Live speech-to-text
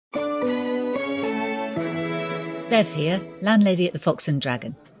Bev here, landlady at the Fox and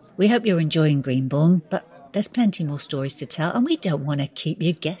Dragon. We hope you're enjoying Greenbourne, but there's plenty more stories to tell and we don't want to keep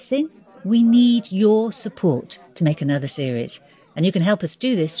you guessing. We need your support to make another series, and you can help us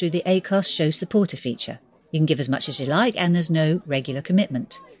do this through the Acast Show Supporter feature. You can give as much as you like and there's no regular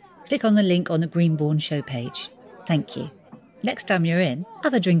commitment. Click on the link on the Greenbourne show page. Thank you. Next time you're in,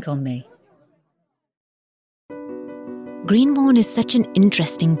 have a drink on me. Greenbourne is such an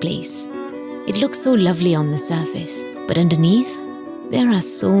interesting place. It looks so lovely on the surface, but underneath, there are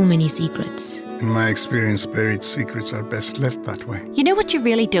so many secrets. In my experience, buried secrets are best left that way. You know what you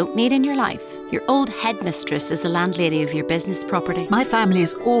really don't need in your life? Your old headmistress as the landlady of your business property. My family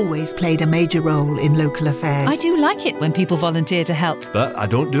has always played a major role in local affairs. I do like it when people volunteer to help. But I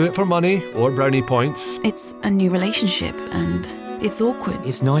don't do it for money or brownie points. It's a new relationship and it's awkward.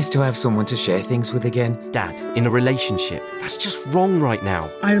 It's nice to have someone to share things with again. Dad, in a relationship, that's just wrong right now.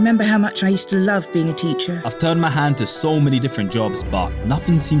 I remember how much I used to love being a teacher. I've turned my hand to so many different jobs, but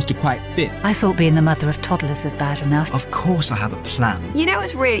nothing seems to quite fit. I thought being the mother of toddlers was bad enough. Of course I have a plan. You know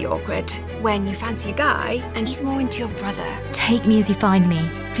it's really awkward when you fancy a guy and he's more into your brother. Take me as you find me.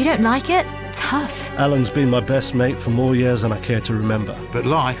 If you don't like it, tough. Alan's been my best mate for more years than I care to remember. But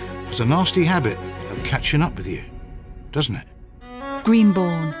life has a nasty habit of catching up with you, doesn't it?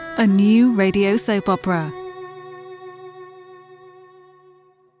 Greenbourne, a new radio soap opera.